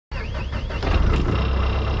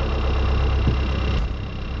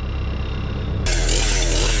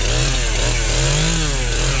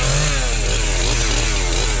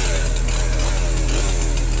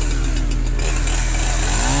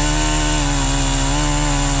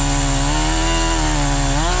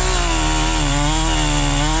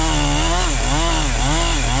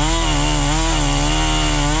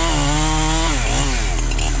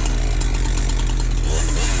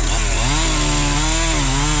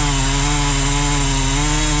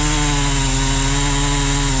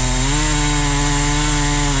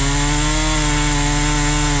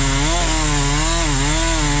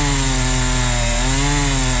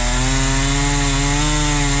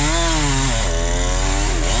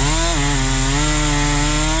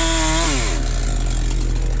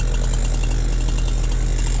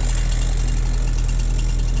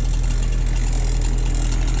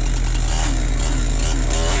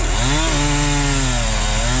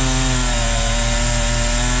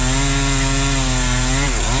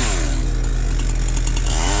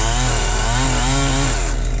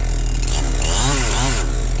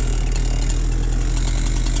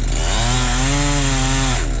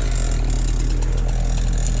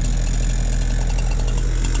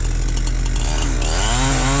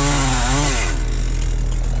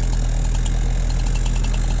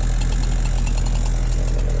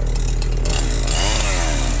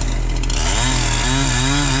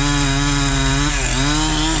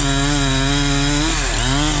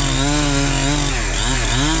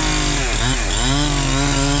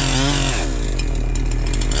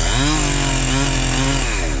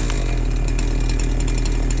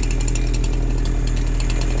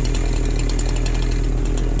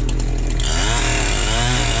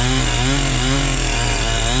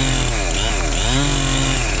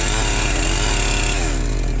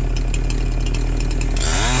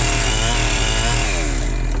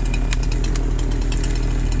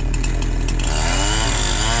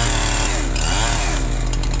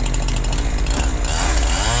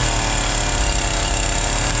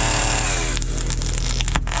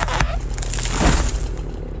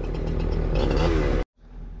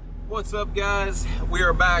What's up, guys? We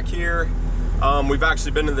are back here. We've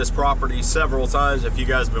actually been to this property several times if you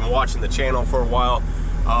guys have been watching the channel for a while.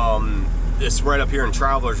 It's right up here in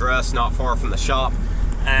Travelers Rest, not far from the shop.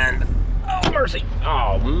 And oh mercy,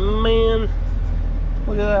 oh man,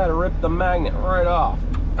 look at that, it ripped the magnet right off.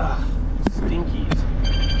 Ugh, stinkies.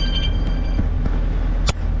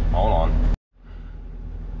 Hold on.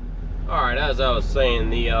 All right, as I was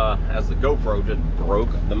saying, as the GoPro just broke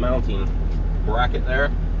the mounting bracket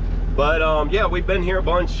there. But yeah, we've been here a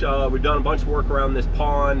bunch. We've done a bunch of work around this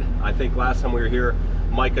pond. I think last time we were here,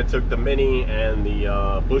 Micah took the mini and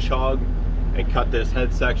the bush hog and cut this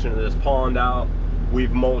head section of this pond out.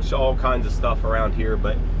 We've mulched all kinds of stuff around here,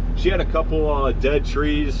 but she had a couple dead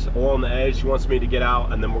trees along the edge she wants me to get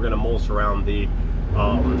out, and then we're gonna mulch around the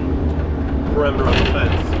perimeter of the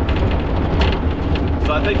fence.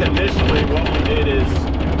 So I think initially what we did is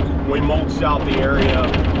we mulched out the area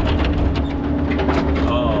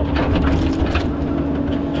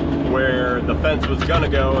where the fence was gonna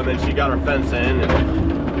go, and then she got her fence in,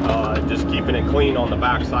 and just keeping it clean on the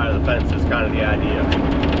back side of the fence is kind of the idea.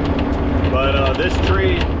 But this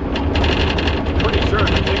tree, pretty sure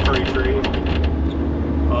it's a hickory tree.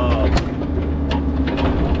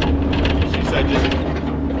 She said just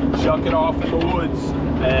chuck it off in the woods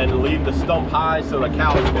and leave the stump high so the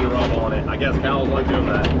cows can rub on it. I guess cows like doing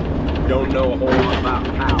that. Don't know a whole lot about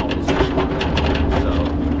cows. So,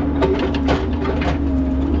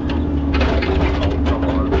 oh, come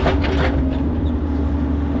on.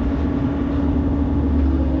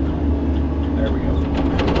 There we go.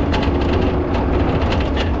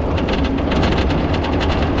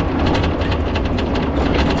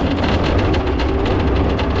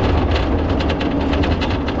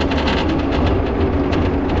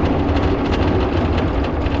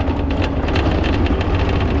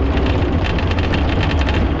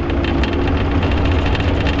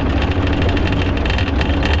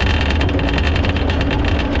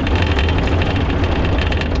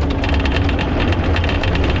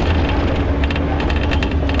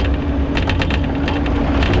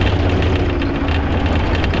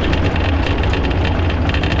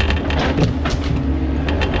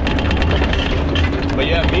 But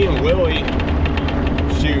yeah, me and Willie,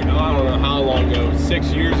 shoot, I don't know how long ago,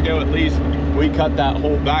 6 years ago at least, we cut that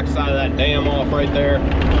whole backside of that dam off right there.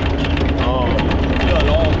 We've done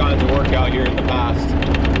all kinds of work out here in the past.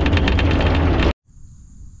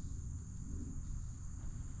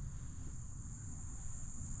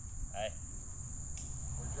 Hey,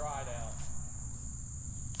 we're dry now.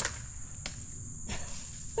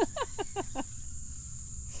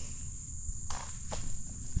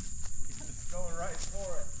 Going right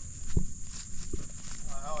for it.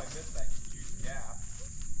 Oh, how I missed that huge gap.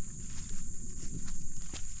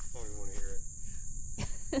 Don't even want to hear it.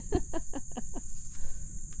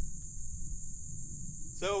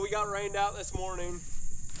 So we got rained out this morning.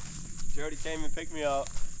 Jody came and picked me up.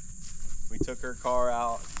 We took her car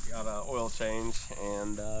out, got an oil change,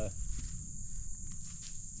 and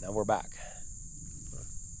now we're back.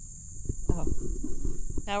 Oh,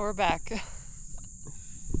 now we're back.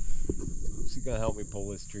 She's gonna help me pull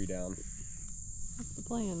this tree down. That's the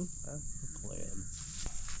plan. That's the plan.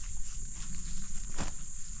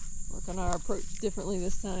 Work on our approach differently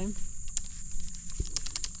this time.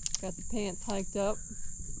 Got the pants hiked up.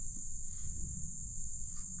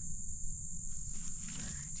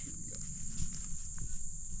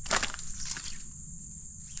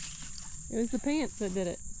 It was the pants that did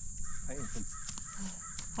it. Pants.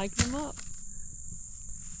 Hike them up.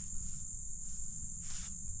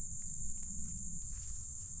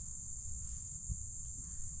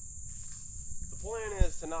 The plan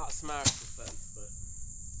is to not smash the fence, but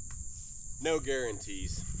no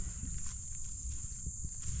guarantees.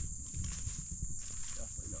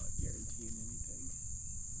 Definitely not guaranteeing anything.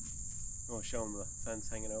 I want to show them the fence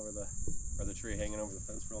hanging over or the tree hanging over the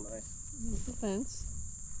fence real nice. There's the fence.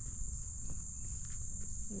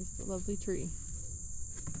 There's the lovely tree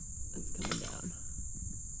that's coming down.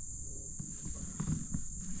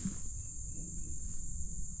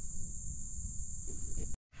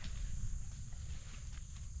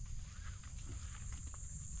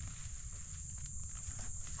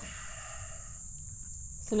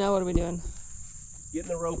 So now what are we doing?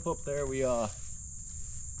 Getting the rope up there, we got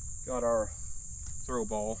our throw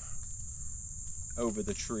ball over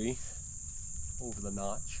the tree, over the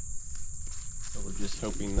notch. So we're just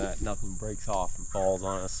hoping that nothing breaks off and falls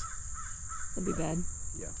on us. That'd be bad.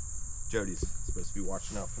 Yeah. Jody's supposed to be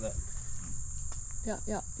watching out for that. Yeah,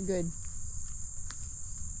 good.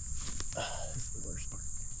 This is the worst part.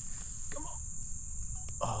 Come on.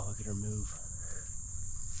 Oh, look at her move.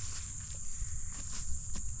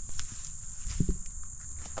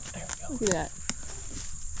 Look at that.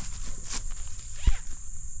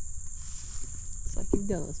 It's like you've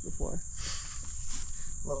done this before.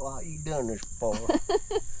 Look like you've done this before.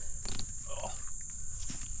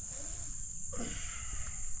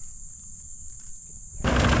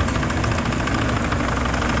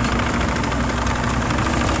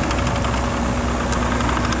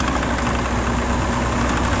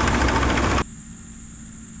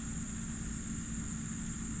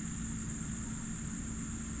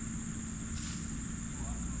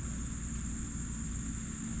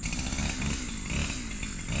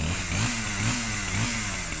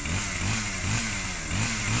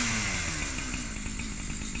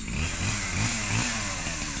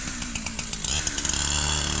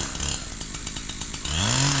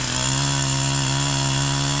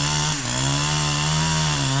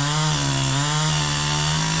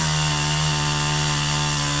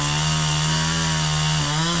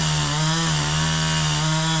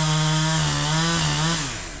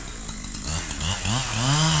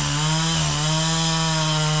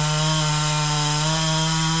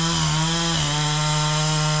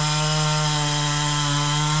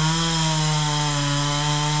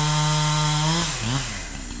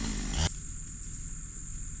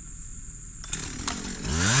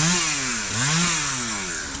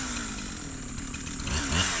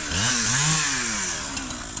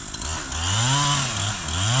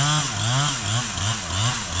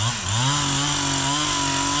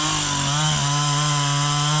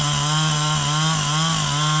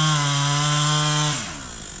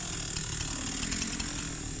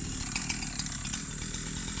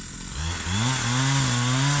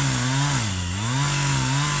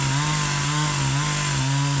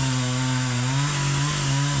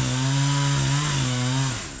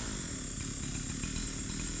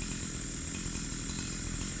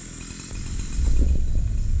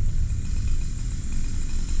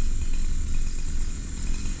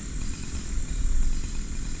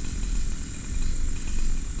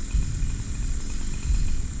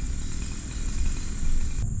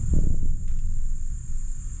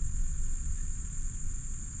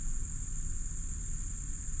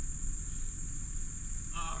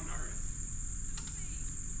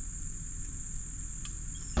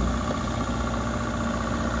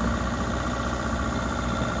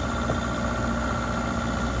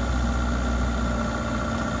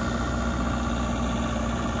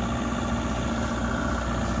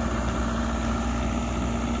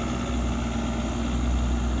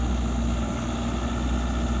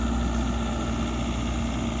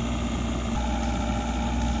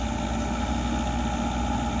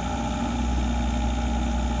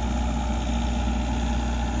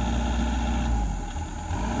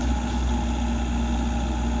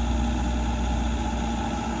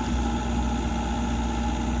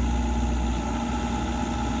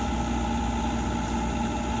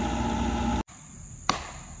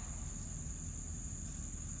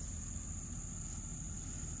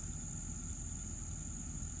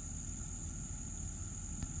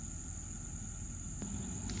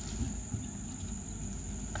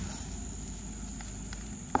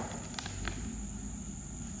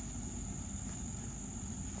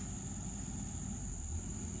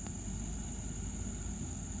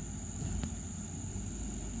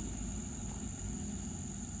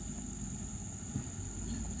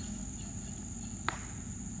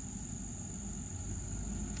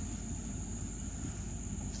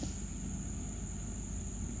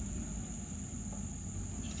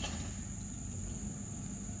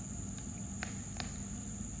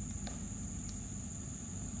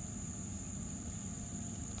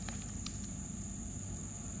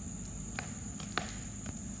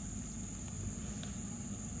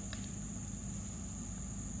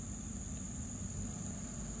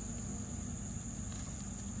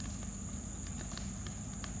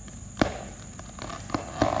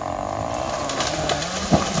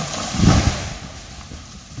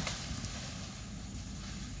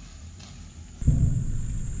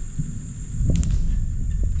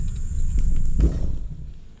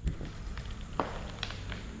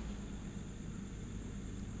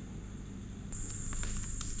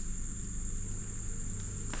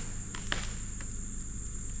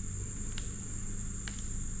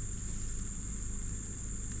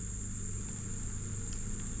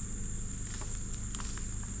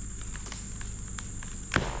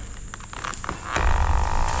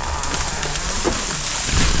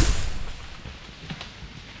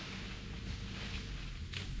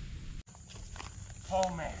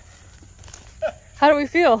 Oh man. How do we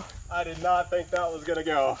feel? I did not think that was gonna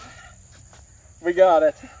go. We got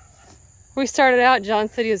it. We started out, John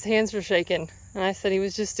said his hands were shaking, and I said he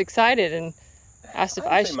was just excited, and Asked if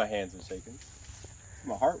I didn't say my hands were shaking.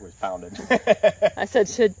 My heart was pounding. I said,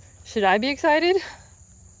 should I be excited?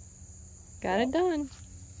 Got it done.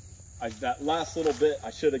 That last little bit, I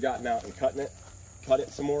should have gotten out and cut it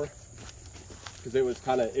some more, because it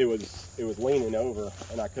was leaning over,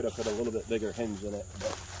 and I could have put a little bit bigger hinge in it,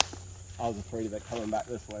 but I was afraid of it coming back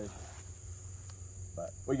this way. But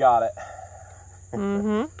we got it.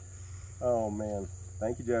 Mm-hmm. Oh man,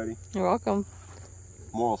 thank you, Jody. You're welcome.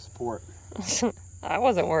 Moral support. I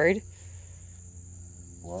wasn't worried.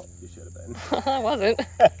 Well, you should have been. I wasn't.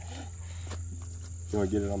 You want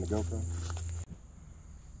to get it on the GoPro?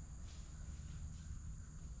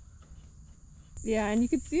 Yeah, and you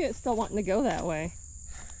could see it still wanting to go that way.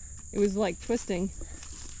 It was like twisting.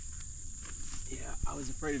 Yeah, I was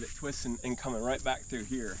afraid of it twisting and coming right back through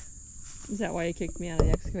here. Is that why you kicked me out of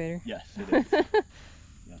the excavator? Yes, it is.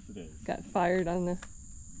 Yes, it is. Got fired on the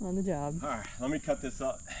job. All right, let me cut this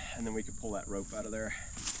up, and then we can pull that rope out of there.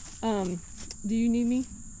 Do you need me?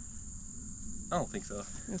 I don't think so.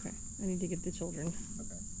 Okay, I need to get the children.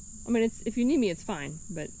 Okay. I mean, if you need me, it's fine,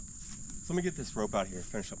 but... So let me get this rope out here,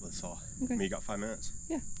 finish up with the saw. Okay. I mean, you got 5 minutes?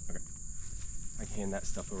 Yeah. Okay. I can hand that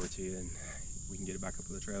stuff over to you, and we can get it back up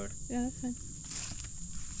to the trailer. Yeah, that's fine.